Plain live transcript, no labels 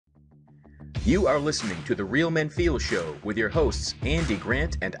You are listening to the Real Men Feel Show with your hosts Andy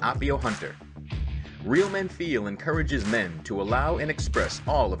Grant and Appio Hunter. Real Men Feel encourages men to allow and express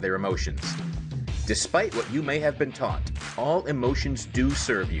all of their emotions. Despite what you may have been taught, all emotions do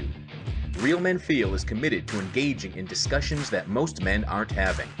serve you. Real Men Feel is committed to engaging in discussions that most men aren't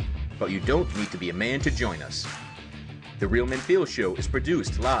having, but you don't need to be a man to join us. The Real Men Feel Show is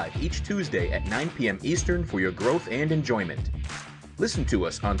produced live each Tuesday at 9 p.m. Eastern for your growth and enjoyment. Listen to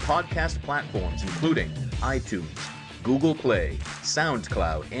us on podcast platforms including iTunes, Google Play,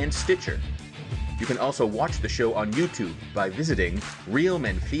 SoundCloud, and Stitcher. You can also watch the show on YouTube by visiting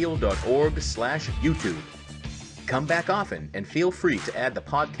realmenfeel.org/YouTube. Come back often and feel free to add the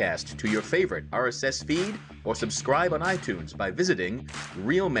podcast to your favorite RSS feed or subscribe on iTunes by visiting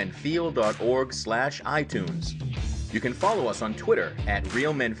realmenfeel.org/iTunes. You can follow us on Twitter at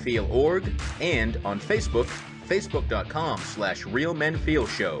realmenfeelorg and on Facebook,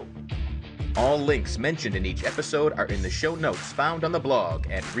 facebook.com/realmenfeelshow. All links mentioned in each episode are in the show notes found on the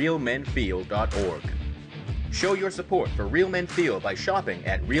blog at realmenfeel.org. Show your support for Real Men Feel by shopping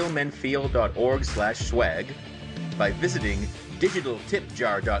at realmenfeel.org/swag, by visiting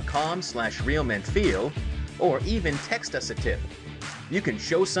digitaltipjar.com/realmenfeel, or even text us a tip. You can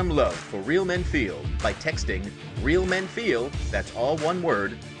show some love for Real Men Feel by texting Real Men Feel, that's all one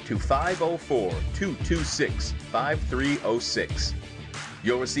word, to 504-226-5306.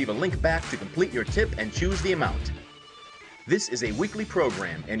 You'll receive a link back to complete your tip and choose the amount. This is a weekly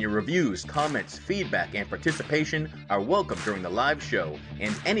program, and your reviews, comments, feedback, and participation are welcome during the live show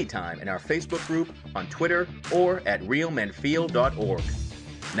and anytime in our Facebook group, on Twitter, or at realmenfeel.org.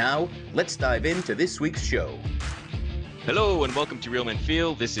 Now, let's dive into this week's show. Hello and welcome to Real Men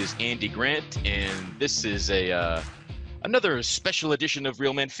Feel. This is Andy Grant, and this is another special edition of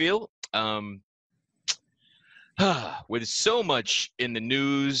Real Men Feel. With so much in the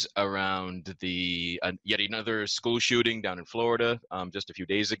news around the yet another school shooting down in Florida just a few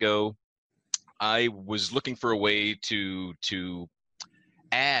days ago, I was looking for a way to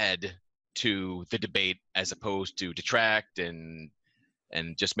add to the debate as opposed to detract and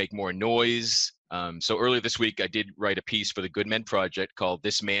just make more noise. So earlier this week, I did write a piece for the Good Men Project called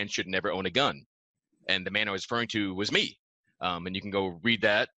 "This Man Should Never Own a Gun," and the man I was referring to was me. And you can go read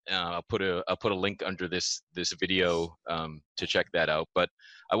that. I'll put a link under this video to check that out. But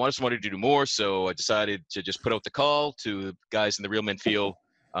I wanted to do more, so I decided to just put out the call to guys in the Real Men Feel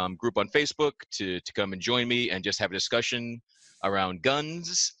group on Facebook to come and join me and just have a discussion around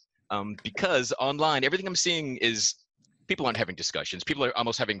guns. Because online, everything I'm seeing is people aren't having discussions. People are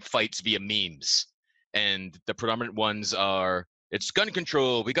almost having fights via memes. And the predominant ones are, it's gun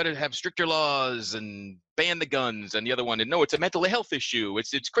control, we got to have stricter laws and ban the guns. And the other one, and no, it's a mental health issue.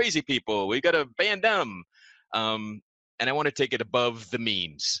 It's crazy people, we got to ban them. And I want to take it above the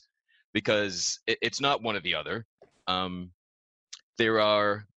memes because it's not one or the other. There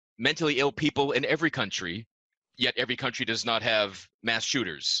are mentally ill people in every country, yet every country does not have mass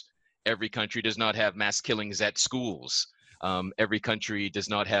shooters. Every country does not have mass killings at schools. Every country does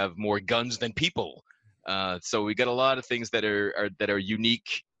not have more guns than people. So we got a lot of things that are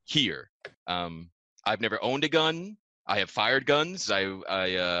unique here. I've never owned a gun. I have fired guns.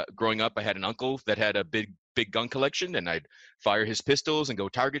 I growing up, I had an uncle that had a big gun collection, and I'd fire his pistols and go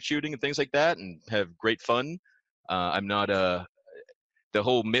target shooting and things like that, and have great fun. I'm not the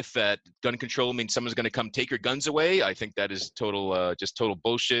whole myth that gun control means someone's going to come take your guns away. I think that is total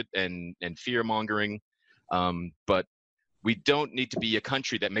bullshit and fear mongering. But we don't need to be a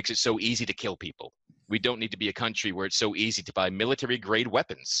country that makes it so easy to kill people. We don't need to be a country where it's so easy to buy military-grade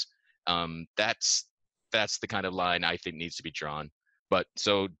weapons. That's the kind of line I think needs to be drawn. But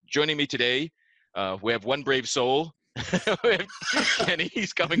so joining me today, we have one brave soul. Kenny,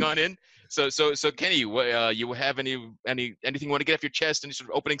 he's coming on in. So Kenny, you have anything you want to get off your chest? Any sort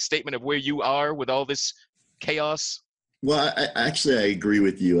of opening statement of where you are with all this chaos? Well, I agree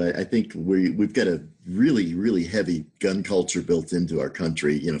with you. I think we've got a really, really heavy gun culture built into our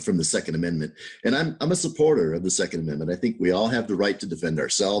country, from the Second Amendment. And I'm a supporter of the Second Amendment. I think we all have the right to defend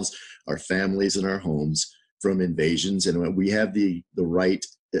ourselves, our families, and our homes from invasions. And we have the right,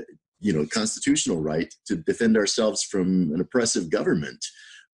 constitutional right to defend ourselves from an oppressive government.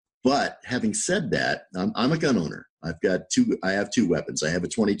 But having said that, I'm a gun owner. I have two weapons. I have a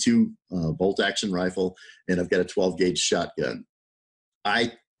 22 bolt action rifle, and I've got a 12 gauge shotgun.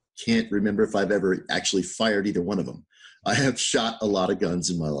 I can't remember if I've ever actually fired either one of them. I have shot a lot of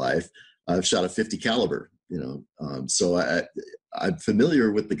guns in my life. I've shot a 50 caliber, so I'm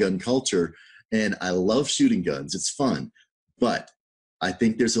familiar with the gun culture, and I love shooting guns. It's fun, but I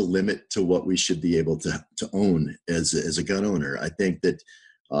think there's a limit to what we should be able to own as a gun owner. I think that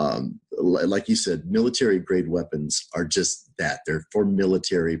Like you said, military grade weapons are just that. They're for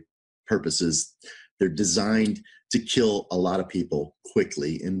military purposes. They're designed to kill a lot of people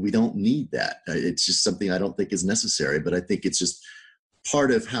quickly, and we don't need that. It's just something I don't think is necessary, but I think it's just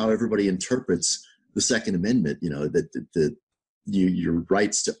part of how everybody interprets the Second Amendment, that your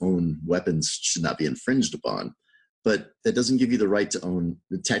rights to own weapons should not be infringed upon. But that doesn't give you the right to own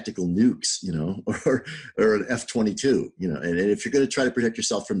the tactical nukes, or an F-22, and if you're going to try to protect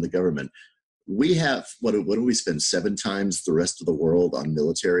yourself from the government, we have, what do we spend 7 times the rest of the world on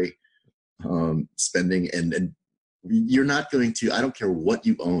military spending, and you're not going to, I don't care what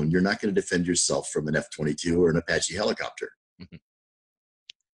you own, you're not going to defend yourself from an F-22 or an Apache helicopter. Mm-hmm.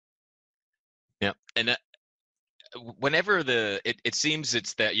 Yeah. And whenever it seems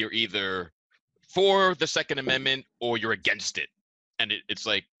it's that you're either for the Second Amendment or you're against it. And it's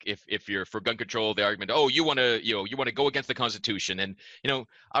like, if you're for gun control, the argument, oh, you want to go against the Constitution. And,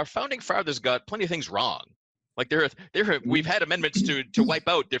 our founding fathers got plenty of things wrong. Like we've had amendments to wipe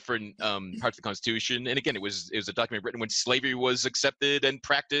out different parts of the Constitution. And again, it was a document written when slavery was accepted and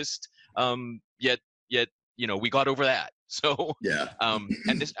practiced. Yet we got over that. So yeah.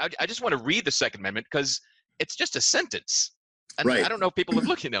 And this, I just want to read the Second Amendment because it's just a sentence. And right. I don't know if people have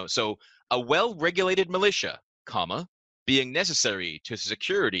looked, So a well-regulated militia, comma, being necessary to the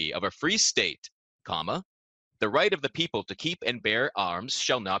security of a free state, comma, the right of the people to keep and bear arms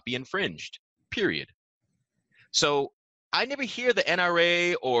shall not be infringed, period. So I never hear the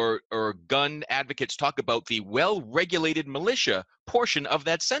NRA or gun advocates talk about the well-regulated militia portion of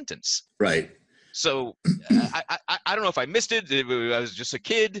that sentence. Right. So I don't know if I missed it. I was just a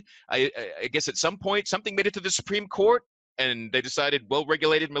kid. I guess at some point something made it to the Supreme Court and they decided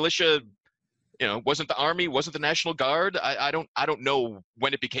well-regulated militia, wasn't the Army, wasn't the National Guard. I don't know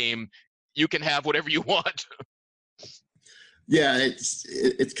when it became you can have whatever you want. Yeah,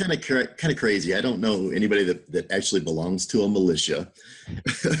 it's kind of crazy. I don't know anybody that actually belongs to a militia.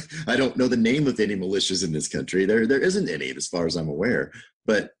 I don't know the name of any militias in this country. There isn't any, as far as I'm aware.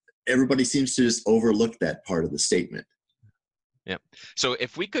 But everybody seems to just overlook that part of the statement. Yeah. So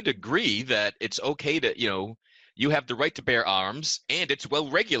if we could agree that it's okay to, you have the right to bear arms and it's well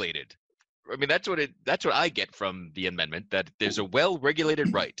regulated. I mean, that's what I get from the amendment, that there's a well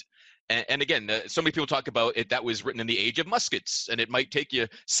regulated right. And again, so many people talk about it. That was written in the age of muskets, and it might take you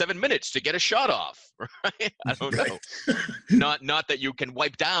 7 minutes to get a shot off. Right? I don't know. Not that you can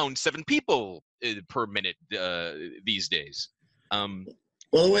wipe down 7 people per minute these days.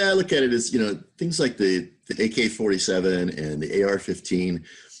 Well, the way I look at it is, things like the AK-47 and the AR-15.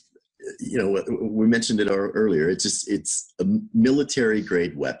 We mentioned it earlier. It's a military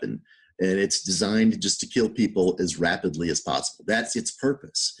grade weapon, and it's designed just to kill people as rapidly as possible. That's its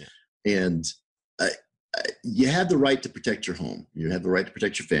purpose. Yeah. And you have the right to protect your home. You have the right to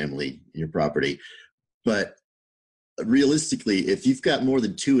protect your family, your property. But realistically, if you've got more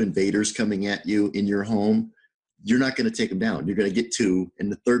than 2 invaders coming at you in your home, you're not going to take them down. You're going to get 2,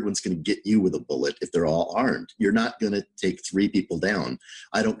 and the third one's going to get you with a bullet if they're all armed. You're not going to take 3 people down.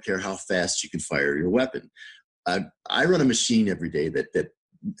 I don't care how fast you can fire your weapon. I run a machine every day that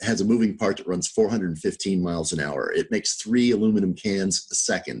has a moving part that runs 415 miles an hour. It makes 3 aluminum cans a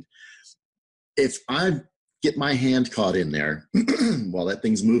second. If I get my hand caught in there while that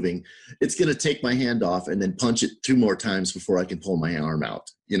thing's moving, it's going to take my hand off and then punch it 2 more times before I can pull my arm out.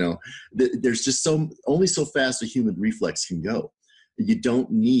 There's just only so fast a human reflex can go. You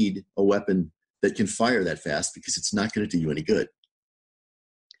don't need a weapon that can fire that fast because it's not going to do you any good.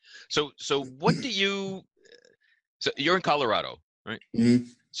 So what do you? So you're in Colorado, right? Mm-hmm.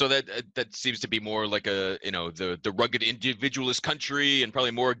 So that seems to be more like the rugged individualist country and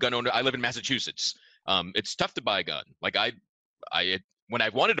probably more gun owner. I live in Massachusetts. It's tough to buy a gun. Like I when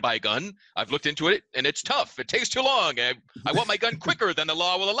I've wanted to buy a gun, I've looked into it and it's tough. It takes too long. I want my gun quicker than the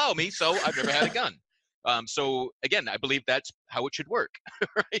law will allow me, so I've never had a gun. So again, I believe that's how it should work.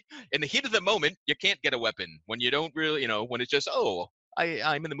 Right? In the heat of the moment, you can't get a weapon when you don't really, when it's just,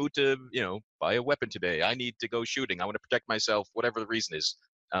 I'm in the mood to, buy a weapon today. I need to go shooting. I want to protect myself, whatever the reason is.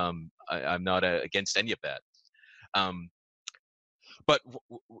 I'm not against any of that. But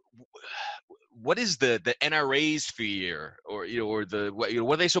what is the NRA's fear, or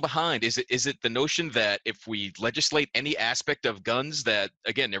what are they so behind? Is it the notion that if we legislate any aspect of guns, that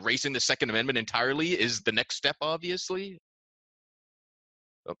again erasing the Second Amendment entirely is the next step? Obviously.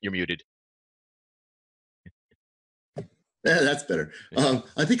 Oh, you're muted. Yeah, that's better.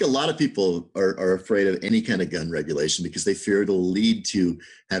 I think a lot of people are afraid of any kind of gun regulation because they fear it'll lead to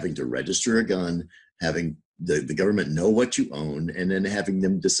having to register a gun, having the government know what you own, and then having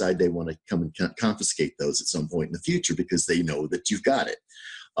them decide they want to come and confiscate those at some point in the future because they know that you've got it.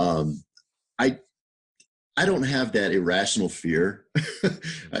 Um, I I don't have that irrational fear.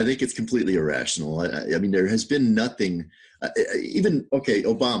 I think it's completely irrational. I mean, there has been nothing, even, okay,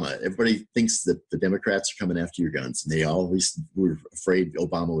 Obama, everybody thinks that the Democrats are coming after your guns, and they always were afraid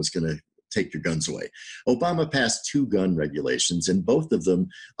Obama was going to take your guns away. Obama passed 2 gun regulations, and both of them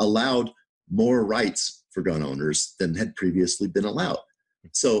allowed more rights for gun owners than had previously been allowed.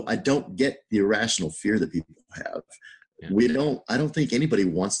 So I don't get the irrational fear that people have. Yeah. I don't think anybody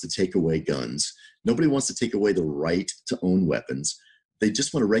wants to take away guns. Nobody wants to take away the right to own weapons. They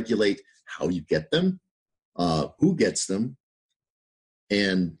just want to regulate how you get them, who gets them,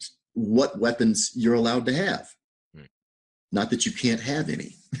 and what weapons you're allowed to have. Hmm. Not that you can't have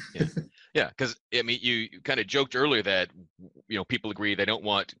any. Yeah, yeah, because I mean, you kind of joked earlier that people agree they don't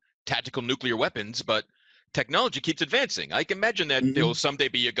want tactical nuclear weapons, but technology keeps advancing. I can imagine that there'll someday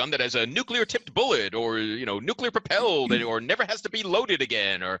be a gun that has a nuclear tipped bullet, or nuclear propelled, or never has to be loaded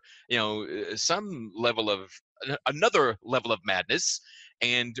again, or some level of another level of madness.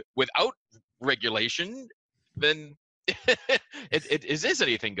 And without regulation, then it is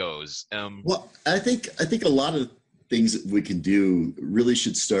anything goes. Well, I think a lot of things that we can do really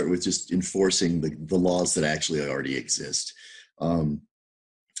should start with just enforcing the laws that actually already exist.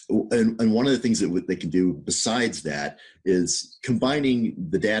 And one of the things that they can do besides that is combining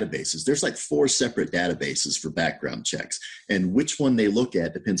the databases. There's like 4 separate databases for background checks, and which one they look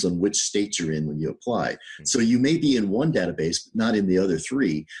at depends on which state you're in when you apply. So you may be in one database, but not in the other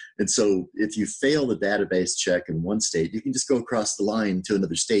 3. And so if you fail the database check in one state, you can just go across the line to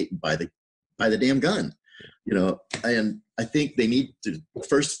another state and buy the damn gun. And I think they need to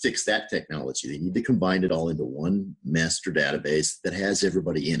first fix that technology. They need to combine it all into one master database that has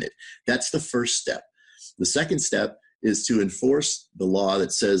everybody in it. That's the first step. The second step is to enforce the law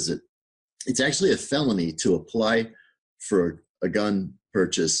that says that it's actually a felony to apply for a gun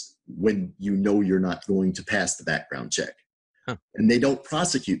purchase when you're not going to pass the background check. Huh. And they don't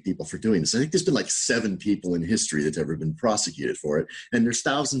prosecute people for doing this. I think there's been like 7 people in history that's ever been prosecuted for it. And there's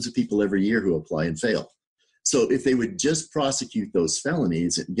thousands of people every year who apply and fail. So if they would just prosecute those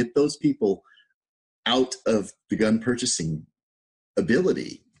felonies and get those people out of the gun purchasing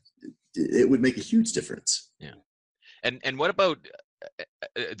ability, it would make a huge difference. Yeah. And what about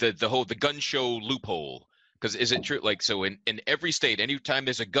the gun show loophole? Because is it true, like, so in every state, anytime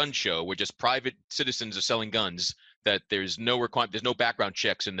there's a gun show where just private citizens are selling guns, that there's no requirement, there's no background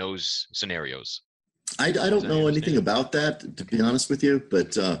checks in those scenarios? I don't know anything about that, to be honest with you,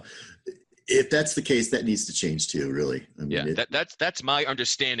 but if that's the case, that needs to change too, really. I mean, that's my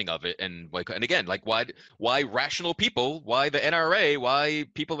understanding of it. And again, why rational people, why the NRA, why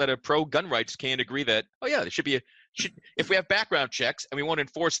people that are pro gun rights can't agree that, oh yeah, there should be if we have background checks and we want to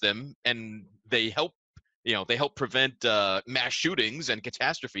enforce them, and they help prevent mass shootings and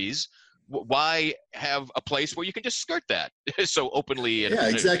catastrophes, why have a place where you can just skirt that so openly? Yeah,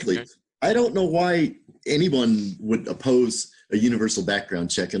 exactly. I don't know why anyone would oppose a universal background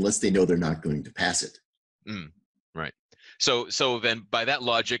check unless they know they're not going to pass it. Right. So then by that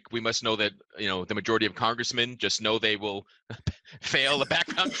logic, we must know that, the majority of congressmen just know they will fail the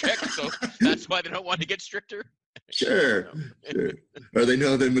background check. So that's why they don't want to get stricter. Sure. Or they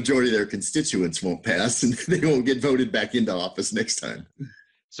know the majority of their constituents won't pass and they won't get voted back into office next time.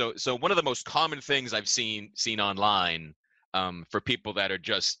 So one of the most common things I've seen online for people that are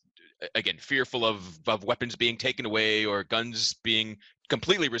just, again, fearful of weapons being taken away or guns being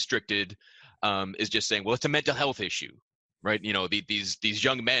completely restricted, is just saying, well, it's a mental health issue, right? These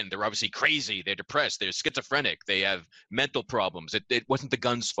young men, they're obviously crazy, they're depressed, they're schizophrenic, they have mental problems. It wasn't the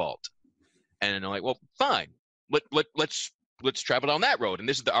gun's fault. And I'm like, well, fine, let's travel down that road. And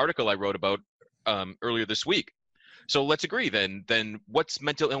this is the article I wrote about earlier this week. So let's agree then what's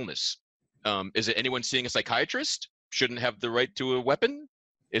mental illness? Is it anyone seeing a psychiatrist shouldn't have the right to a weapon?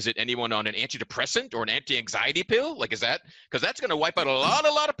 Is it anyone on an antidepressant or an anti-anxiety pill? Like, is that, because that's going to wipe out a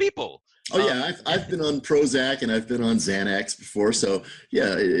lot of people. Oh yeah, I've been on Prozac and I've been on Xanax before, so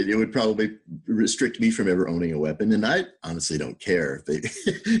yeah, it would probably restrict me from ever owning a weapon, and I honestly don't care.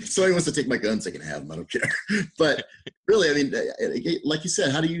 If somebody wants to take my guns, they can have them. I don't care. But really, I mean, like you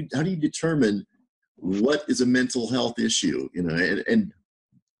said, how do you determine what is a mental health issue? And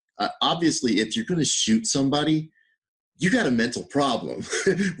obviously, if you're going to shoot somebody, you got a mental problem,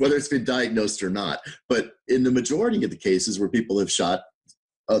 whether it's been diagnosed or not. But in the majority of the cases where people have shot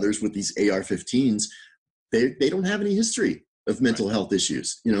others with these AR-15s, they don't have any history of mental health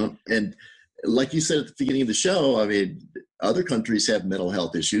issues, And like you said at the beginning of the show, I mean, other countries have mental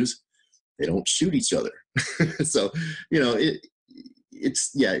health issues. They don't shoot each other. So,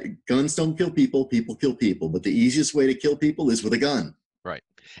 guns don't kill people, people kill people. But the easiest way to kill people is with a gun. Right.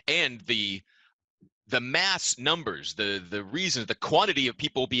 And the mass numbers, the reason, the quantity of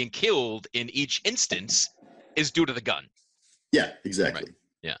people being killed in each instance is due to the gun. Yeah, exactly. Right.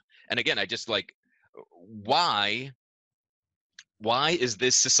 Yeah. And again, I just like, why is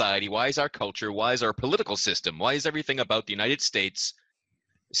this society, why is our culture, why is our political system, why is everything about the United States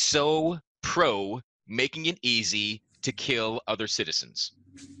so pro making it easy to kill other citizens?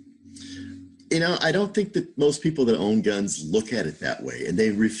 I don't think that most people that own guns look at it that way, and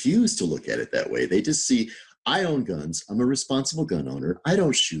they refuse to look at it that way. They just see, I own guns. I'm a responsible gun owner. I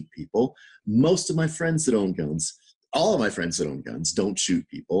don't shoot people. Most of my friends that own guns, all of my friends that own guns don't shoot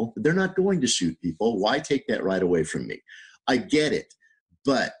people. They're not going to shoot people. Why take that right away from me? I get it,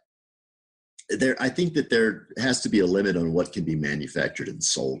 but I think that there has to be a limit on what can be manufactured and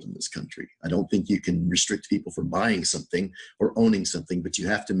sold in this country. I don't think you can restrict people from buying something or owning something, but you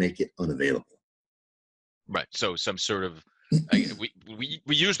have to make it unavailable. Right. So some sort of, we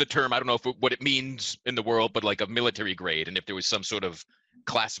use the term, I don't know what it means in the world, but like a military grade. And if there was some sort of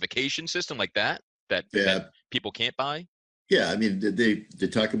classification system like that people can't buy. Yeah, I mean, they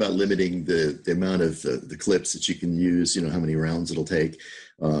talk about limiting the amount of the clips that you can use, how many rounds it'll take,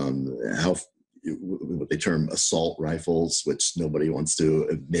 what they term assault rifles, which nobody wants to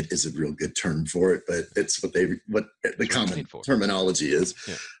admit is a real good term for it, but it's what the common terminology is.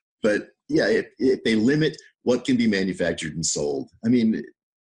 Yeah. But yeah, if they limit what can be manufactured and sold, I mean,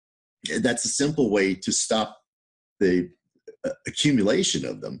 that's a simple way to stop the accumulation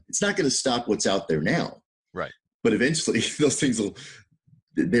of them. It's not going to stop what's out there now. Right. But eventually those things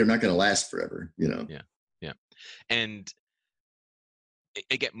they're not going to last forever, Yeah. Yeah. And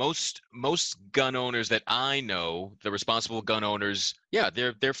again, most gun owners that I know, the responsible gun owners, yeah,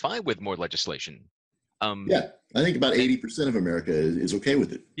 they're fine with more legislation. Yeah, I think about 80% of America is okay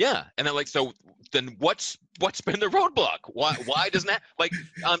with it. Yeah, and then so then what's been the roadblock? Why doesn't that, like,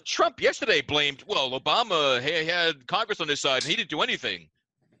 Trump yesterday blamed, well, Obama had Congress on his side and he didn't do anything.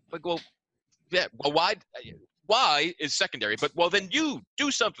 Like, well, yeah, well, why is secondary, but well, then you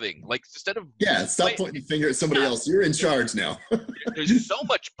do something, like, instead of stop pointing the finger at somebody else. You're in charge now. There's so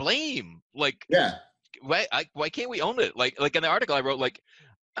much blame. Like, why can't we own it? Like in the article I wrote, like,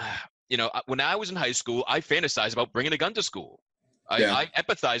 when I was in high school, I fantasized about bringing a gun to school. I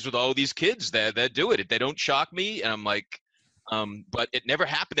empathize with all these kids that do it. They don't shock me, and I'm like, but it never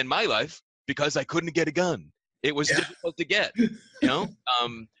happened in my life because I couldn't get a gun. It was difficult to get.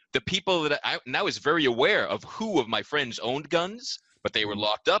 The people that I was very aware of who of my friends owned guns, but they were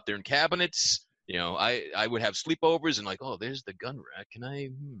locked up. They're in cabinets. I would have sleepovers and like, oh, there's the gun rack. Can I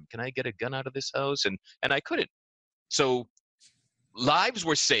get a gun out of this house? And I couldn't. So lives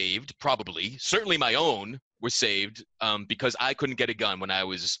were saved, probably. Certainly my own were saved because I couldn't get a gun when I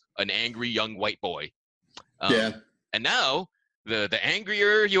was an angry young white boy. And now the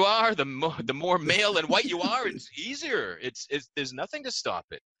angrier you are, the more male and white you are, it's easier. It's there's nothing to stop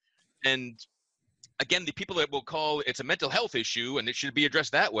it. And again, the people that will call it's a mental health issue and it should be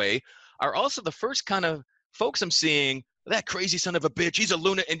addressed that way are also the first kind of folks I'm seeing, that crazy son of a bitch, he's a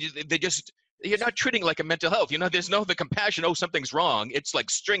lunatic, and you're not treating like a mental health. There's the compassion, oh, something's wrong. It's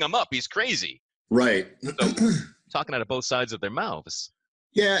like, string him up, he's crazy. Right. So, talking out of both sides of their mouths.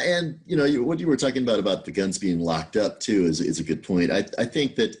 Yeah, and what you were talking about the guns being locked up too is a good point. I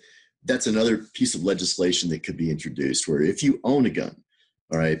think that's another piece of legislation that could be introduced, where if you own a gun,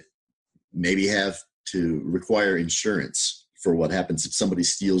 all right, maybe have to require insurance for what happens if somebody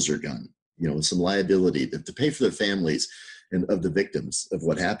steals your gun, some liability to pay for the families and of the victims of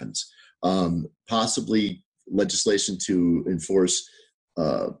what happens. Possibly legislation to enforce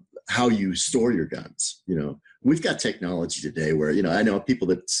how you store your guns. We've got technology today where, I know people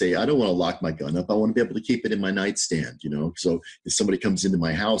that say, I don't want to lock my gun up. I want to be able to keep it in my nightstand, so if somebody comes into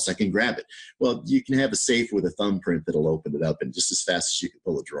my house, I can grab it. Well, you can have a safe with a thumbprint that'll open it up and just as fast as you can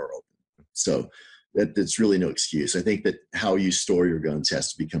pull a drawer open. So that's really no excuse. I think that how you store your guns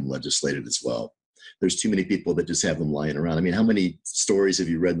has to become legislated as well. There's too many people that just have them lying around. I mean, how many stories have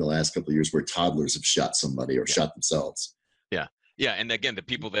you read in the last couple of years where toddlers have shot somebody or shot themselves? Yeah. And again, the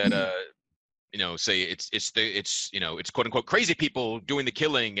people that, say it's quote unquote crazy people doing the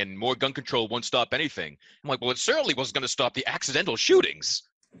killing and more gun control won't stop anything. I'm like, well, it certainly was going to stop the accidental shootings.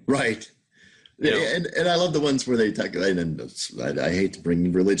 Right. And I love the ones where they talk, and I hate to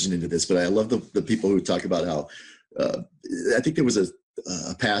bring religion into this, but I love the people who talk about how, I think there was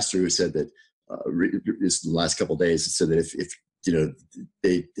a pastor who said that this the last couple of days, it said that if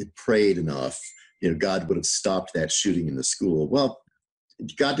they prayed enough, God would have stopped that shooting in the school. Well,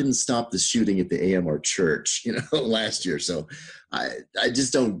 God didn't stop the shooting at the AMR church, last year. So I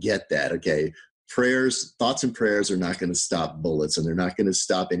just don't get that. Okay. thoughts and prayers are not going to stop bullets, and they're not going to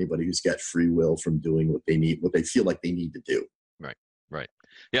stop anybody who's got free will from doing what they feel like they need to do. Right, right.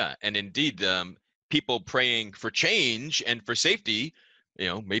 Yeah, and indeed, people praying for change and for safety,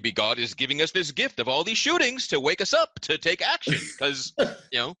 maybe God is giving us this gift of all these shootings to wake us up to take action, because,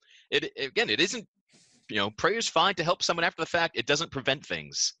 it isn't, prayer's fine to help someone after the fact. It doesn't prevent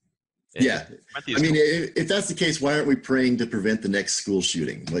things. Yeah. I mean, if that's the case, why aren't we praying to prevent the next school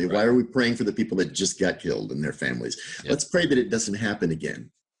shooting? Why are we praying for the people that just got killed and their families? Yep. Let's pray that it doesn't happen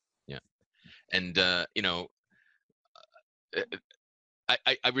again. Yeah. And,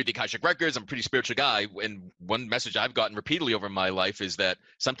 I read the Akashic Records. I'm a pretty spiritual guy. And one message I've gotten repeatedly over my life is that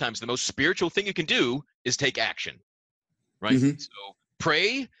sometimes the most spiritual thing you can do is take action, right? Mm-hmm. So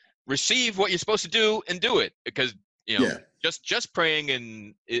pray, receive what you're supposed to do, and do it. Because, just praying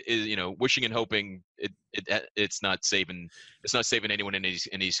and wishing and hoping, it's not saving anyone in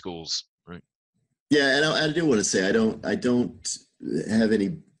these schools, right? Yeah, and I do want to say I don't have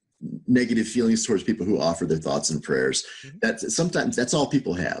any negative feelings towards people who offer their thoughts and prayers. Mm-hmm. Sometimes that's all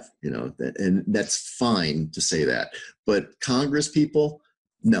people have, and that's fine to say that. But Congress people,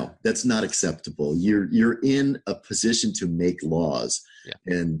 no, that's not acceptable. You're in a position to make laws,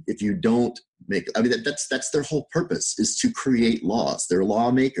 and if you don't that's their whole purpose, is to create laws. They're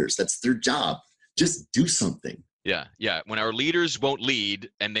lawmakers. That's their job. Just do something. Yeah. When our leaders won't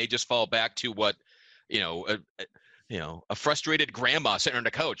lead and they just fall back to what, a frustrated grandma sitting on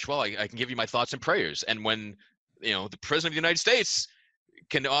the couch. Well, I can give you my thoughts and prayers. And when, the president of the United States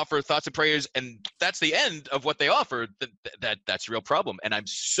can offer thoughts and prayers, and that's the end of what they offer, that's a real problem. And I'm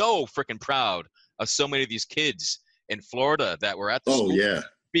so freaking proud of so many of these kids in Florida that were at the school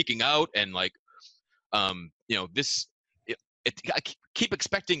speaking out, and I keep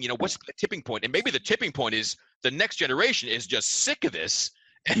expecting, what's the tipping point? And maybe the tipping point is the next generation is just sick of this,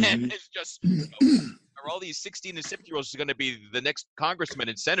 and it's just, are all these 16 and 17-year-olds going to be the next congressmen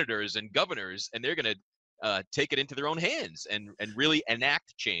and senators and governors, and they're going to take it into their own hands and really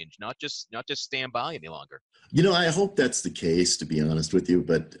enact change, not just stand by any longer. I hope that's the case, to be honest with you,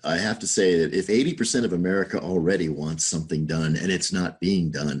 but I have to say that if 80% of America already wants something done and it's not being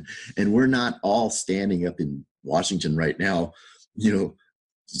done, and we're not all standing up in Washington right now,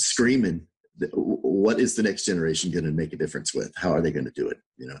 screaming, what is the next generation going to make a difference with? How are they going to do it?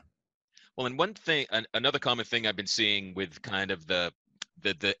 Well, and one thing, another common thing I've been seeing with kind of the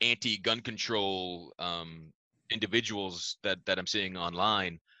anti-gun control individuals that I'm seeing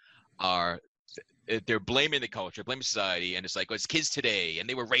online are, they're blaming the culture, blaming society, and it's like, it's kids today, and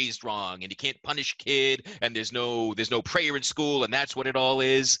they were raised wrong, and you can't punish kid, and there's no prayer in school, and that's what it all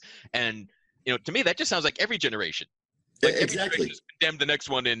is. And to me, that just sounds like every generation. Like exactly. Every condemn the next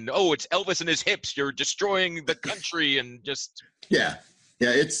one, and it's Elvis and his hips. You're destroying the country, and just Yeah,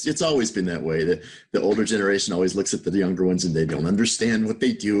 it's always been that way. The older generation always looks at the younger ones, and they don't understand what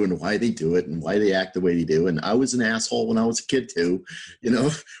they do and why they do it and why they act the way they do. And I was an asshole when I was a kid too.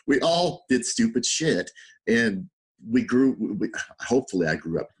 We all did stupid shit, and hopefully I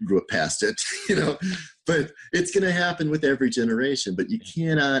grew up past it, but it's going to happen with every generation. But you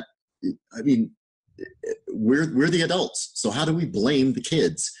cannot, we're the adults. So how do we blame the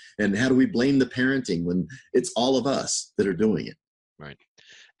kids, and how do we blame the parenting when it's all of us that are doing it? Right.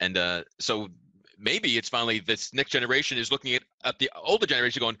 And so maybe it's finally this next generation is looking at the older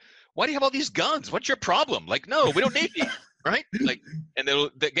generation going, why do you have all these guns? What's your problem? Like, no, we don't need these, right? Like, and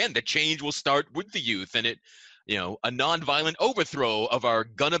again, the change will start with the youth, and a nonviolent overthrow of our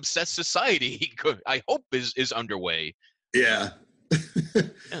gun-obsessed society, I hope is underway. Yeah.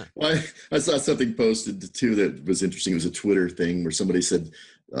 Well, I saw something posted too that was interesting. It was a Twitter thing where somebody said,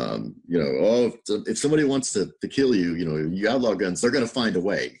 if somebody wants to kill you, you outlaw guns, they're going to find a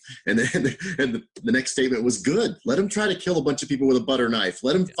way. And then the next statement was, good. Let them try to kill a bunch of people with a butter knife.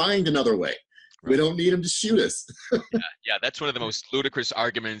 Let them find another way. Right. We don't need them to shoot us. Yeah, that's one of the most ludicrous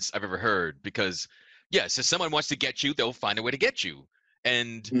arguments I've ever heard, because yes, if someone wants to get you, they'll find a way to get you.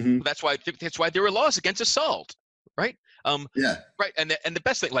 And that's why there were laws against assault, right? Right. And the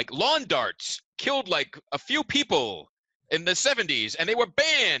best thing, like lawn darts killed like a few people in the 70s, and they were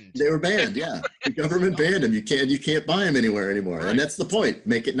banned. Yeah. The government banned them. You can't buy them anywhere anymore. Right. And that's the point.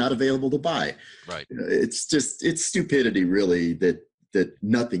 Make it not available to buy. Right. It's stupidity, really, that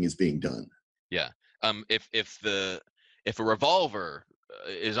nothing is being done. Yeah. If a revolver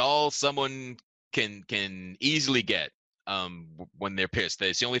is all someone can easily get when they're pissed,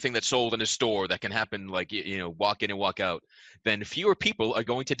 it's the only thing that's sold in a store that can happen, like, walk in and walk out, then fewer people are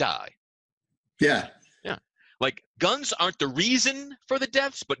going to die. Yeah. Like, guns aren't the reason for the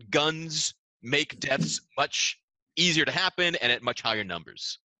deaths, but guns make deaths much easier to happen and at much higher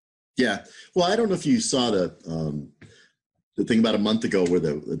numbers. Yeah. Well, I don't know if you saw the thing about a month ago where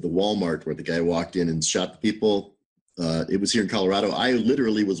the Walmart where the guy walked in and shot the people. It was here in Colorado. I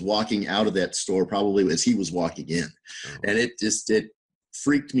literally was walking out of that store probably as he was walking in, and it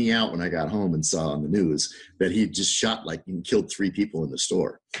freaked me out when I got home and saw on the news that he just shot and killed 3 people in the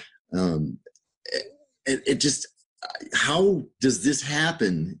store. It just, how does this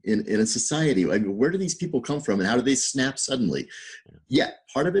happen in a society? I mean, where do these people come from and how do they snap suddenly? Yeah,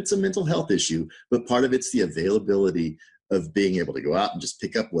 part of it's a mental health issue, but part of it's the availability of being able to go out and just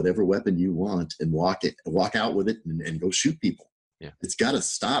pick up whatever weapon you want and walk out with it and go shoot people. Yeah. It's got to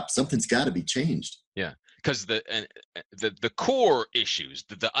stop. Something's got to be changed. Yeah. Because the core issues,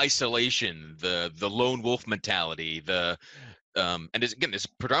 the isolation, the lone wolf mentality, and there's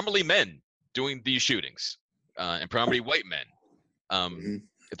predominantly men doing these shootings, and predominantly white men.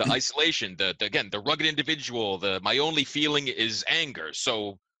 The isolation, the rugged individual, my only feeling is anger.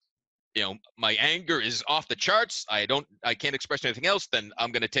 So, my anger is off the charts. I can't express anything else. Then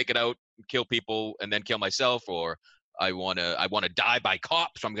I'm going to take it out, kill people, and then kill myself. Or I want to die by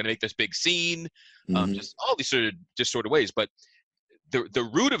cops. So I'm going to make this big scene. Just all these sort of ways. But the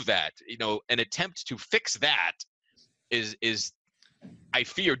root of that, an attempt to fix that is I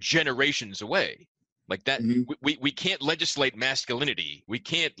fear generations away. Like that, we can't legislate masculinity. We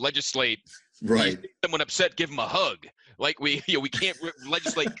can't legislate someone upset, give them a hug. Like we can't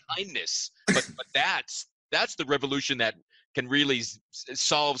legislate kindness. But that's the revolution that can really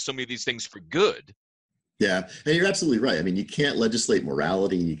solve so many of these things for good. Yeah, and you're absolutely right. I mean, you can't legislate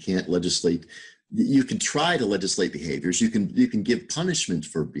morality. You can't legislate. You can try to legislate behaviors. You can give punishment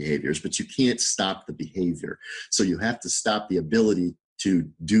for behaviors, but you can't stop the behavior. So you have to stop the ability to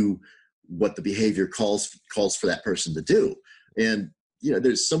do what the behavior calls for that person to do. And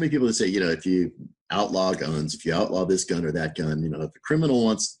there's so many people that say, if you outlaw guns, if you outlaw this gun or that gun, if the criminal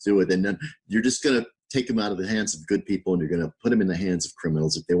wants to do it, then you're just going to take them out of the hands of good people and you're going to put them in the hands of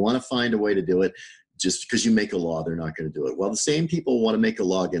criminals. If they want to find a way to do it, just because you make a law, they're not going to do it. Well, the same people want to make a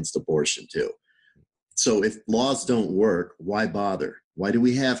law against abortion too. So if laws don't work, why bother? Why do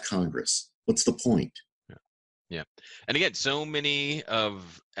we have Congress? What's the point? Yeah. And again, so many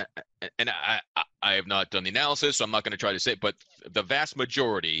of, and I have not done the analysis, so I'm not going to try to say it, but the vast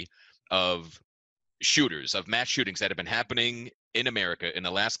majority of mass shootings that have been happening in America in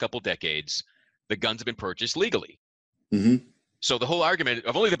the last couple decades, the guns have been purchased legally. So the whole argument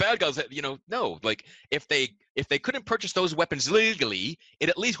of only the bad guys, no, like if they couldn't purchase those weapons legally, it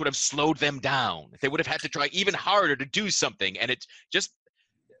at least would have slowed them down. They would have had to try even harder to do something. And it's just,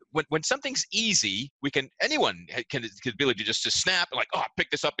 when something's easy, anyone can the ability just to snap like, oh, pick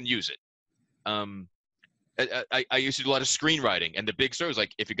this up and use it. I used to do a lot of screenwriting, and the big story was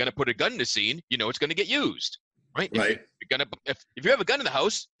like, if you're gonna put a gun in the scene, it's gonna get used, right? Right. If you have a gun in the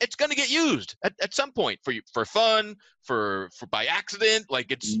house, it's gonna get used at some point for fun, for by accident.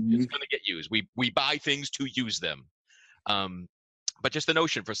 Like it's gonna get used. We buy things to use them. But just the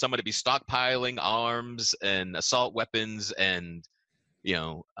notion for someone to be stockpiling arms and assault weapons and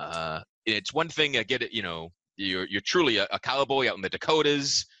it's one thing. I get it. You're truly a cowboy out in the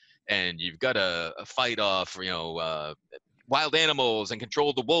Dakotas, and you've got to fight off, wild animals and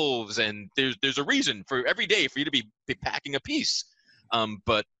control the wolves. And there's a reason for every day for you to be packing a piece.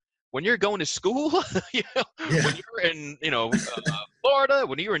 But when you're going to school, when you're in, Florida,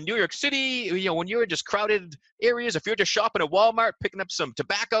 when you're in New York City, when you're in just crowded areas, if you're just shopping at Walmart, picking up some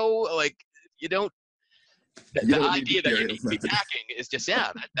tobacco, like you don't. The idea that you need to be packing is just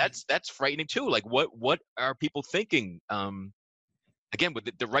that's frightening too. Like what are people thinking? Again, with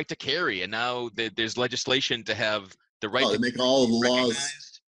the right to carry, and now there's legislation to have the right to make all of the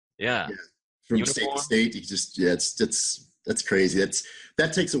laws. Yeah. From uniform. State to state, you just that's crazy.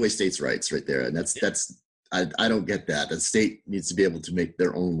 That takes away states' rights right there, and I don't get that. The state needs to be able to make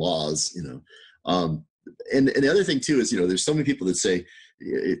their own laws. And the other thing too is there's so many people that say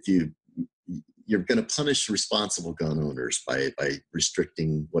if you're going to punish responsible gun owners by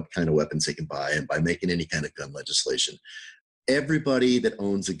restricting what kind of weapons they can buy and by making any kind of gun legislation. Everybody that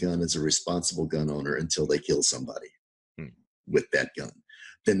owns a gun is a responsible gun owner until they kill somebody with that gun.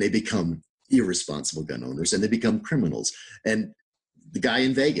 Then they become irresponsible gun owners and they become criminals. And the guy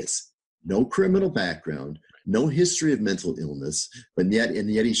in Vegas, no criminal background, no history of mental illness, but yet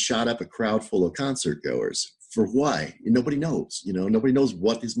he shot up a crowd full of concert goers. For why? Nobody knows. Nobody knows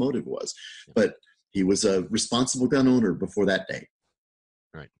what his motive was. But he was a responsible gun owner before that day.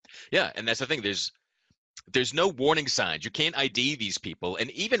 Right. Yeah, and that's the thing. There's no warning signs. You can't ID these people.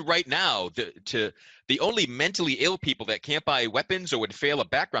 And even right now, the only mentally ill people that can't buy weapons or would fail a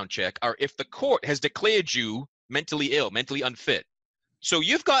background check are if the court has declared you mentally ill, mentally unfit. So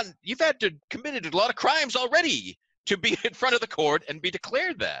you've had to committed a lot of crimes already to be in front of the court and be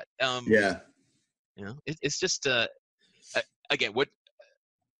declared that. Yeah. It's just again,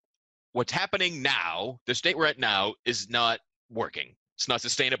 what's happening now, the state we're at now, is not working. It's not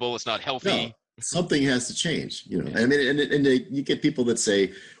sustainable. It's not healthy. No, something has to change, Yeah. I mean, and you get people that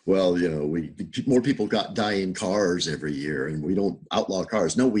say, well, more people die in cars every year and we don't outlaw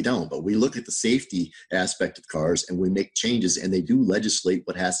cars. No, we don't. But we look at the safety aspect of cars and we make changes, and they do legislate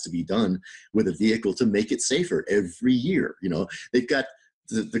what has to be done with a vehicle to make it safer every year. They've got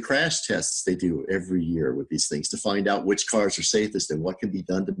the crash tests they do every year with these things to find out which cars are safest and what can be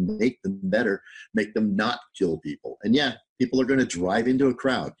done to make them better, make them not kill people. And yeah, people are going to drive into a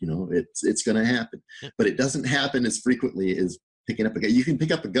crowd. It's going to happen, but it doesn't happen as frequently as picking up a gun. You can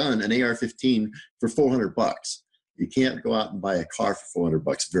pick up a gun, an AR-15, for $400. You can't go out and buy a car for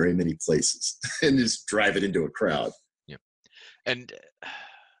 $400 very many places and just drive it into a crowd. Yeah, and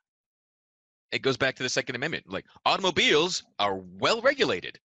it goes back to the Second Amendment. Like, automobiles are well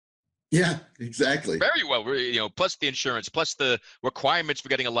regulated. Yeah, exactly. Very well, plus the insurance, plus the requirements for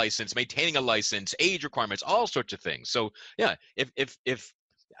getting a license, maintaining a license, age requirements, all sorts of things. So yeah, if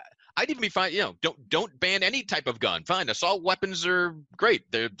I'd even be fine, don't ban any type of gun. Fine, assault weapons are great.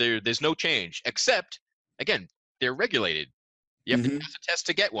 There's no change, except again, they're regulated. You have to pass a test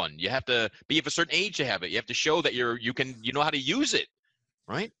to get one. You have to be of a certain age to have it. You have to show that you know how to use it.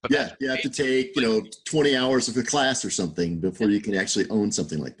 Right? But yeah, you have to take 20 hours of a class or something before you can actually own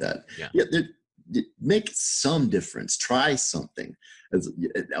something like that. Yeah, make some difference. Try something.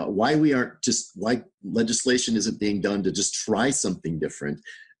 Why legislation isn't being done to just try something different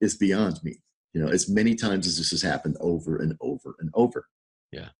is beyond me. As many times as this has happened over and over and over.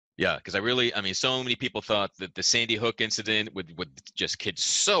 Yeah, because so many people thought that the Sandy Hook incident with just kids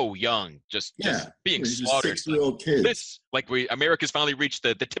so young, just being slaughtered. 6-year-old kids. America's finally reached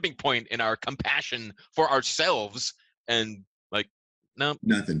the tipping point in our compassion for ourselves, and no,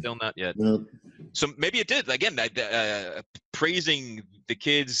 nothing. Still not yet. Nope. So maybe it did. Again, praising the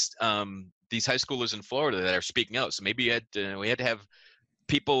kids, these high schoolers in Florida that are speaking out. So maybe we had to have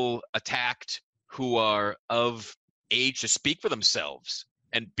people attacked who are of age to speak for themselves.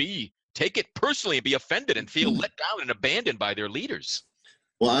 And take it personally and be offended and feel let down and abandoned by their leaders.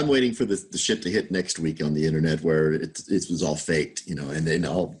 Well, I'm waiting for the shit to hit next week on the internet where it was all faked, and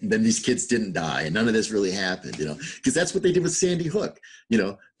then these kids didn't die and none of this really happened, because that's what they did with Sandy Hook.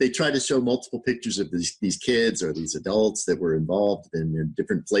 They tried to show multiple pictures of these kids or these adults that were involved in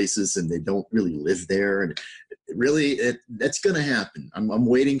different places, and they don't really live there. And that's going to happen. I'm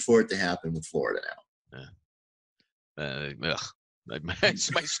waiting for it to happen with Florida now.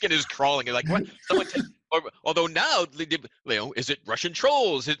 My skin is crawling. Like, what? Although now, is it Russian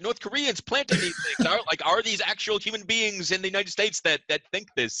trolls? Is it North Koreans planting these things? Are these actual human beings in the United States that think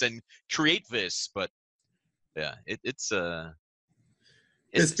this and create this? But yeah, it's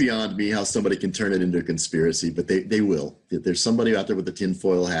beyond me how somebody can turn it into a conspiracy, but they will. There's somebody out there with a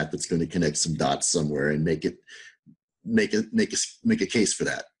tinfoil hat that's going to connect some dots somewhere and make a case for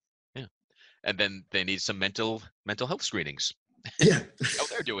that. Yeah, and then they need some mental health screenings. Yeah. How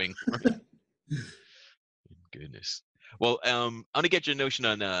they're doing. Goodness. Well, I'm gonna get your notion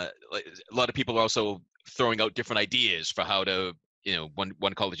on a lot of people are also throwing out different ideas for how to, one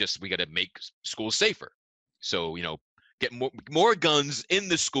call it just, we got to make schools safer. So, get more guns in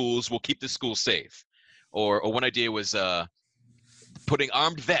the schools will keep the schools safe. Or one idea was putting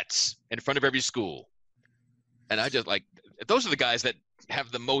armed vets in front of every school. And I just those are the guys that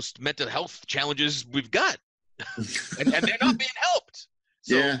have the most mental health challenges we've got. and they're not being helped.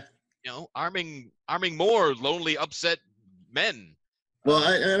 So, yeah. Arming more lonely, upset men. Well,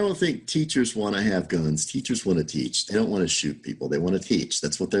 I don't think teachers want to have guns. Teachers want to teach. They don't want to shoot people. They want to teach.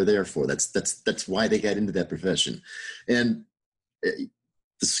 That's what they're there for. That's why they got into that profession. And the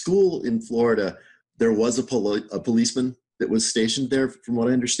school in Florida, there was a policeman that was stationed there, from what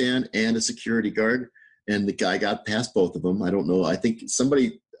I understand, and a security guard. And the guy got past both of them. I don't know. I think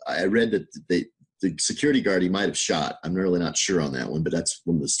I read that the security guard he might have shot. I'm really not sure on that one, but that's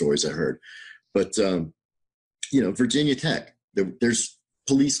one of the stories I heard. But, Virginia Tech, there's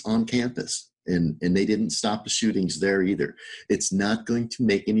police on campus, and they didn't stop the shootings there either. It's not going to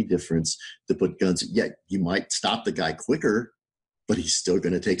make any difference to put guns. Yeah, you might stop the guy quicker, but he's still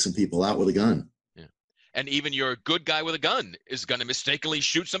going to take some people out with a gun. Yeah. And even your good guy with a gun is going to mistakenly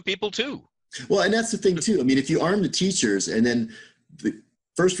shoot some people too. Well, and that's the thing too. I mean, if you arm the teachers and then the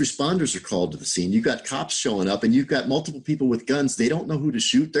first responders are called to the scene, you've got cops showing up and you've got multiple people with guns. They don't know who to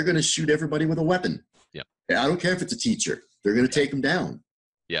shoot. They're going to shoot everybody with a weapon. Yeah. I don't care if it's a teacher. They're going to take them down.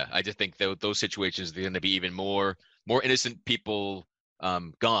 Yeah. I just think those situations, they're going to be even more innocent people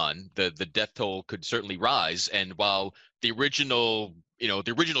gone, the death toll could certainly rise. And while the original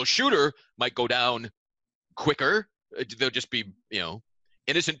shooter might go down quicker, there'll just be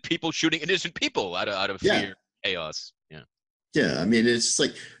innocent people shooting innocent people out of fear, chaos. Yeah, I mean, it's just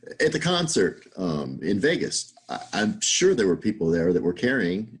like at the concert in Vegas. I'm sure there were people there that were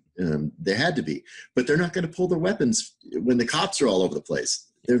carrying. There had to be, but they're not going to pull their weapons when the cops are all over the place.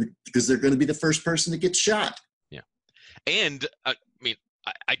 Because they're going to be the first person to get shot. Yeah, and I mean,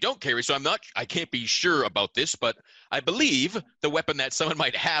 I don't carry, so I can't be sure about this, but I believe the weapon that someone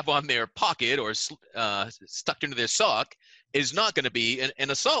might have on their pocket or stuck into their sock is not going to be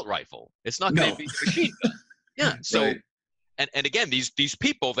an assault rifle. It's not going to be a machine gun. Yeah, so. Right. And again, these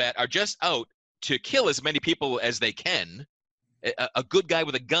people that are just out to kill as many people as they can, a good guy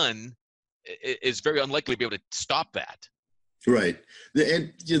with a gun is very unlikely to be able to stop that. Right.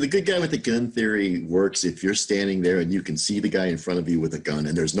 And the good guy with the gun theory works if you're standing there and you can see the guy in front of you with a gun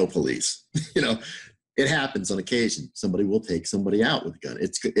and there's no police. It happens on occasion. Somebody will take somebody out with a gun.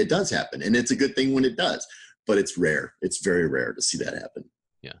 It does happen, and it's a good thing when it does, but it's rare. It's very rare to see that happen.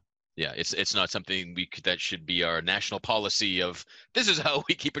 Yeah, it's not something that should be our national policy of this is how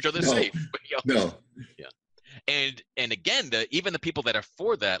we keep each other safe. No. Yeah, and again, even the people that are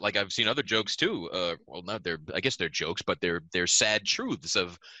for that, like I've seen other jokes too. I guess they're jokes, but they're sad truths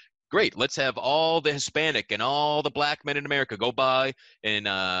of. Great, let's have all the Hispanic and all the black men in America go buy an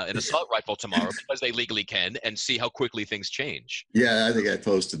assault rifle tomorrow because they legally can, and see how quickly things change. Yeah, I think I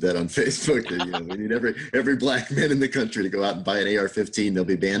posted that on Facebook. We need every black man in the country to go out and buy an AR-15. They'll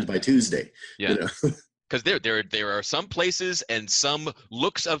be banned by Tuesday. Yeah, because there are some places and some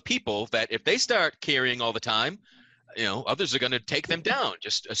looks of people that if they start carrying all the time, others are going to take them down,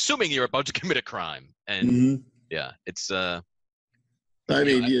 just assuming you're about to commit a crime. And yeah, it's. I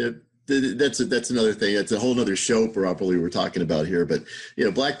mean, that's another thing. It's a whole other show probably we're talking about here. But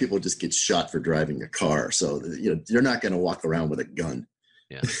black people just get shot for driving a car, so they're not going to walk around with a gun.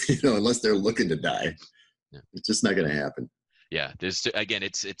 Yeah. Unless they're looking to die. Yeah. It's just not going to happen. Yeah. There's again,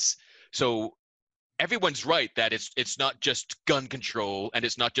 it's so everyone's right that it's not just gun control and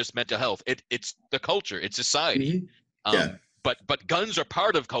it's not just mental health. It's the culture. It's society. Mm-hmm. Yeah. But guns are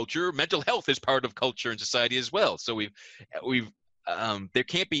part of culture. Mental health is part of culture and society as well. So we've there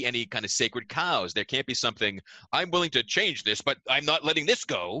can't be any kind of sacred cows. There can't be something I'm willing to change this, but I'm not letting this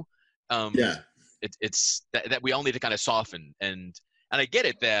go. It's that we all need to kind of soften. And I get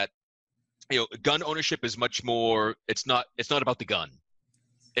it that gun ownership is much more. It's not about the gun.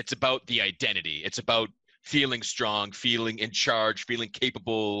 It's about the identity. It's about feeling strong, feeling in charge, feeling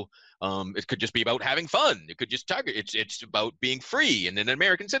capable. It could just be about having fun. It could just target. It's about being free and an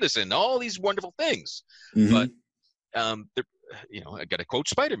American citizen. All these wonderful things. Mm-hmm. But I got to quote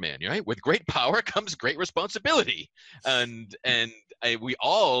Spider-Man, right? With great power comes great responsibility, and we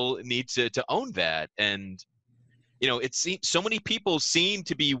all need to own that. And it seems so many people seem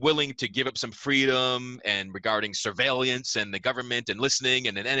to be willing to give up some freedom and regarding surveillance and the government and listening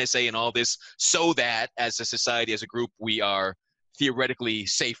and an NSA and all this, so that as a society, as a group, we are theoretically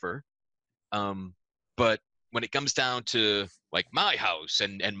safer. But when it comes down to like my house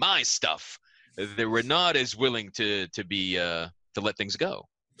and my stuff, they were not as willing to be to let things go.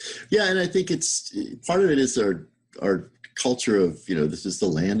 Yeah, and I think it's part of it is our culture of this is the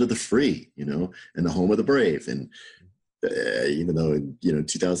land of the free, and the home of the brave, and even though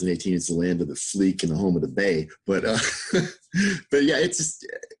 2018 is the land of the fleek and the home of the bay, but yeah,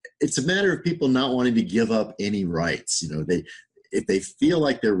 it's a matter of people not wanting to give up any rights. If they feel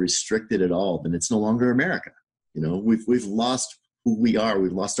like they're restricted at all, then it's no longer America. We've lost who we are.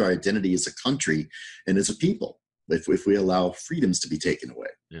 We've lost our identity as a country and as a people if we allow freedoms to be taken away.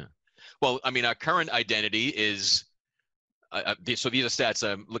 Yeah. Well, I mean, our current identity is so these are stats.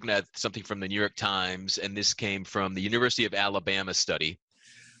 I'm looking at something from the New York Times, and this came from the University of Alabama study.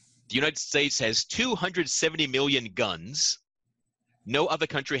 The United States has 270 million guns. No other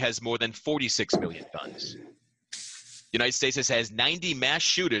country has more than 46 million guns. The United States has 90 mass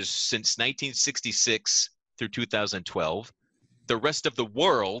shooters since 1966 through 2012. The rest of the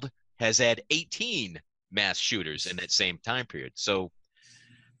world has had 18 mass shooters in that same time period. So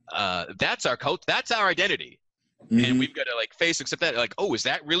that's our cult. That's our identity. Mm-hmm. And we've got to accept that. Is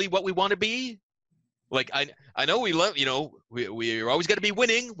that really what we want to be? I know we love, we're always got to be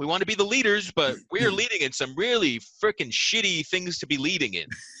winning. We want to be the leaders, but we're leading in some really freaking shitty things to be leading in.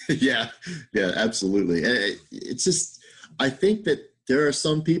 Yeah, absolutely. And it's just, I think that there are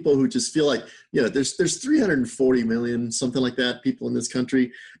some people who just feel like, there's 340 million, something like that, people in this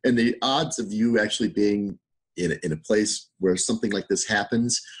country. And the odds of you actually being in a place where something like this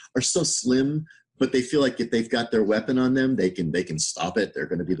happens are so slim but they feel like if they've got their weapon on them, they can stop it. They're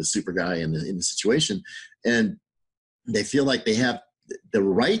going to be the super guy in the situation, and they feel like they have the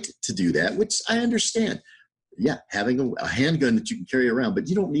right to do that, which I understand. Yeah, having a handgun that you can carry around, but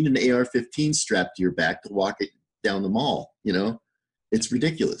you don't need an AR-15 strapped to your back to walk it down the mall. It's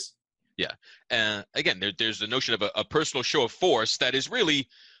ridiculous. Yeah. Again, there's the notion of a personal show of force that is really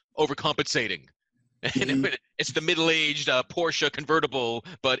overcompensating. Mm-hmm. It's the middle-aged Porsche convertible,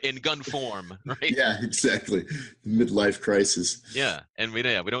 but in gun form, right? Yeah, exactly. Midlife crisis. Yeah, and we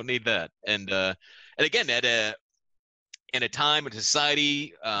don't need that. And again, in a time in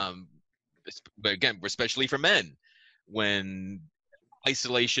society, but again, especially for men, when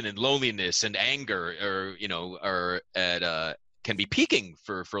isolation and loneliness and anger are at can be peaking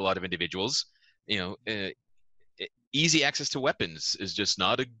for a lot of individuals, easy access to weapons is just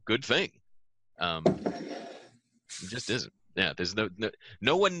not a good thing. It just isn't. Yeah, there's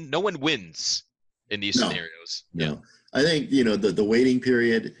no one wins in these scenarios. No. Yeah. I think, the waiting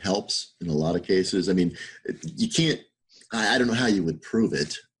period helps in a lot of cases. I mean, you can't, I don't know how you would prove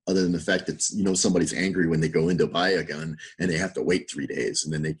it other than the fact that, somebody's angry when they go in to buy a gun and they have to wait 3 days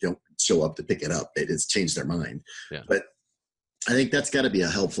and then they don't show up to pick it up. They just change their mind. Yeah. But I think that's got to be a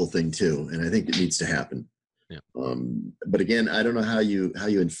helpful thing too. And I think it needs to happen. Yeah. But again, I don't know how you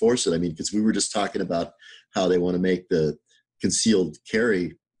enforce it. I mean, because we were just talking about how they want to make the concealed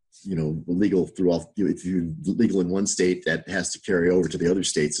carry, legal through all. If you're legal in one state, that has to carry over to the other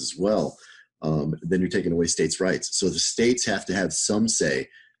states as well. Then you're taking away states' rights. So the states have to have some say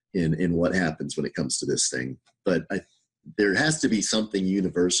in what happens when it comes to this thing. But there has to be something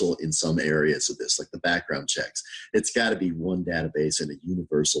universal in some areas of this, like the background checks. It's got to be one database and a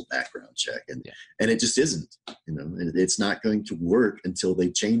universal background check, and it just isn't. It's not going to work until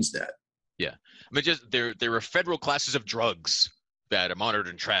they change that. Yeah, I mean, just there are federal classes of drugs that are monitored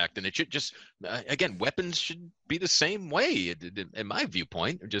and tracked, and it should just again, weapons should be the same way, in my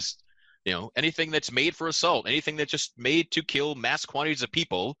viewpoint. Just anything that's made for assault, anything that's just made to kill mass quantities of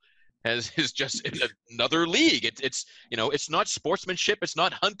people is just another league. It's not sportsmanship, it's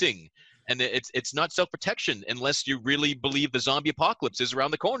not hunting, and it's not self-protection unless you really believe the zombie apocalypse is around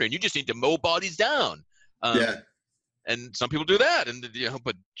the corner and you just need to mow bodies down. And some people do that, and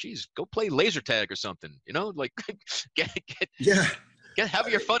but geez, go play laser tag or something. Like have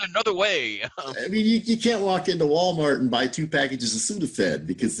your fun another way. I mean, you can't walk into Walmart and buy 2 packages of Sudafed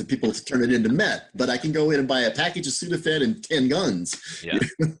because the people turn it into meth. But I can go in and buy a package of Sudafed and 10 guns. Yeah,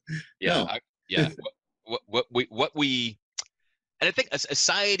 yeah, What we, and I think a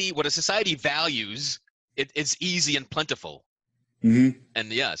society, what a society values, it's easy and plentiful. Mm-hmm.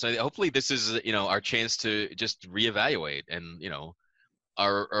 And so hopefully this is our chance to just reevaluate and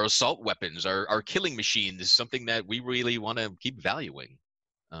our assault weapons, our killing machines is something that we really want to keep valuing.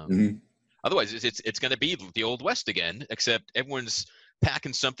 Otherwise, it's going to be the Old West again, except everyone's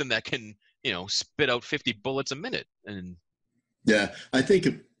packing something that can, spit out 50 bullets a minute. And yeah, I think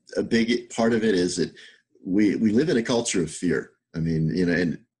a big part of it is that we live in a culture of fear. I mean,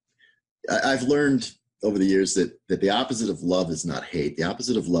 and I've learned over the years that the opposite of love is not hate. The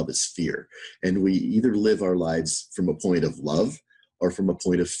opposite of love is fear. And we either live our lives from a point of love or from a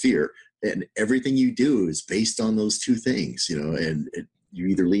point of fear. And everything you do is based on those two things, and you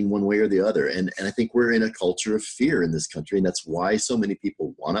either lean one way or the other. And I think we're in a culture of fear in this country. And that's why so many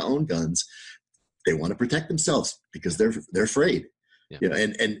people want to own guns. They want to protect themselves because they're afraid. Yeah.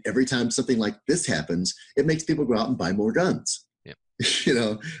 And every time something like this happens, it makes people go out and buy more guns.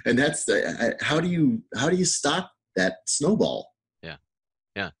 Yeah. And that's how do you stop that snowball?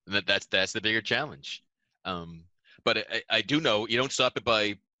 Yeah. That's the bigger challenge. But I do know you don't stop it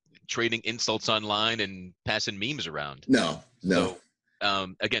by trading insults online and passing memes around. No. So,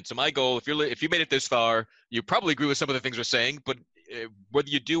 again, so my goal, if you made it this far, you probably agree with some of the things we're saying, but whether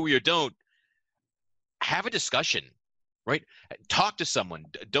you do or you don't, have a discussion, right? Talk to someone.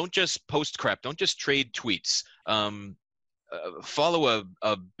 Don't just post crap. Don't just trade tweets. Follow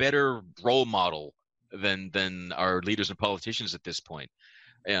a better role model than our leaders and politicians at this point.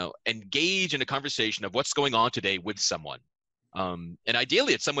 Engage in a conversation of what's going on today with someone. And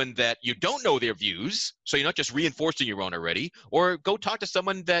ideally, it's someone that you don't know their views, so you're not just reinforcing your own already, or go talk to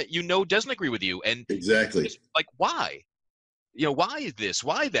someone that doesn't agree with you. And exactly, like, why? Why is this?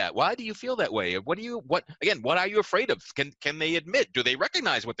 Why that? Why do you feel that way? What are you afraid of? Can they admit? Do they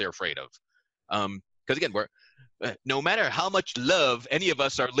recognize what they're afraid of? Because again, no matter how much love any of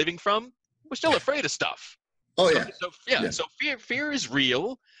us are living from, we're still afraid of stuff. Oh yeah. So fear is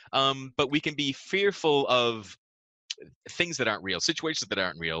real, but we can be fearful of things that aren't real, situations that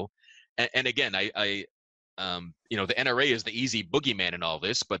aren't real. And again, I the NRA is the easy boogeyman in all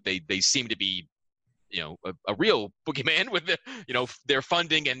this, but they seem to be a real boogeyman with their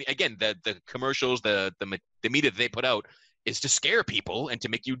funding. And again, the commercials, the media that they put out is to scare people and to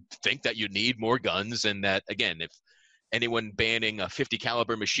make you think that you need more guns. And that, again, if anyone banning a 50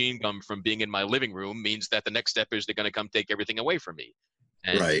 caliber machine gun from being in my living room means that the next step is they're going to come take everything away from me.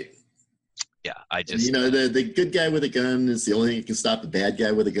 And right. Yeah, I just the good guy with a gun is the only thing that can stop the bad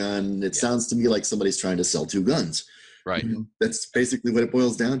guy with a gun. It sounds to me like somebody's trying to sell two guns. Right. That's basically what it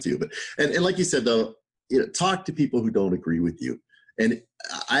boils down to. But and like you said though, talk to people who don't agree with you. And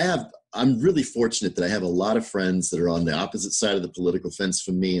I'm really fortunate that I have a lot of friends that are on the opposite side of the political fence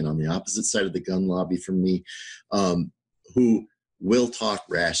from me and on the opposite side of the gun lobby from me, who will talk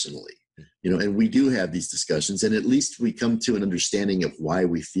rationally. And we do have these discussions, and at least we come to an understanding of why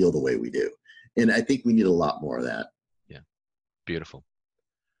we feel the way we do. And I think we need a lot more of that. Yeah. Beautiful.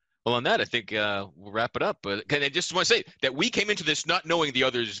 Well, on that, I think we'll wrap it up. But I just want to say that we came into this not knowing the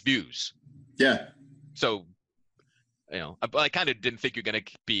other's views. Yeah. So, I kind of didn't think you're going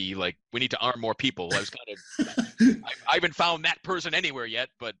to be like, we need to arm more people. I was kind of, I haven't found that person anywhere yet,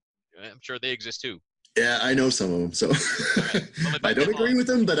 but I'm sure they exist too. Yeah, I know some of them. So right. Well, I don't agree with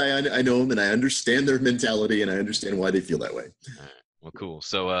them, but I know them and I understand their mentality and I understand why they feel that way. All right. Well, cool.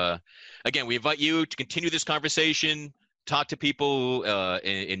 So again, we invite you to continue this conversation, talk to people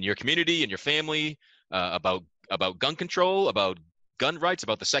in your community and your family about gun control, about gun rights,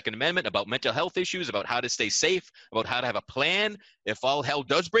 about the Second Amendment, about mental health issues, about how to stay safe, about how to have a plan if all hell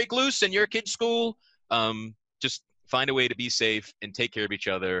does break loose in your kid's school. Just find a way to be safe and take care of each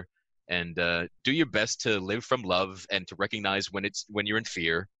other. And do your best to live from love and to recognize when you're in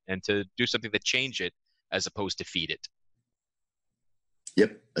fear and to do something to change it as opposed to feed it.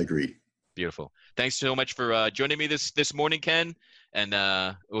 Yep, agreed. Beautiful. Thanks so much for joining me this morning, Ken. And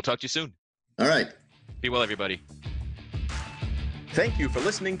we'll talk to you soon. All right. Be well, everybody. Thank you for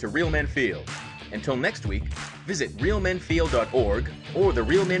listening to Real Men Feel. Until next week, visit realmenfeel.org or the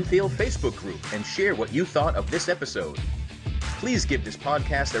Real Men Feel Facebook group and share what you thought of this episode. Please give this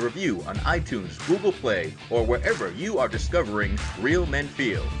podcast a review on iTunes, Google Play, or wherever you are discovering Real Men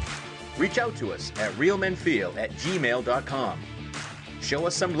Feel. Reach out to us at realmenfeel@gmail.com. Show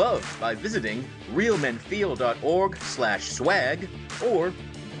us some love by visiting realmenfeel.org/swag or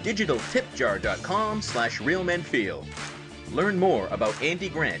digitaltipjar.com/realmenfeel. Learn more about Andy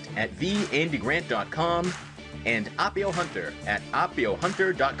Grant at theandygrant.com and Appio Hunter at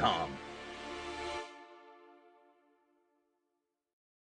appiohunter.com.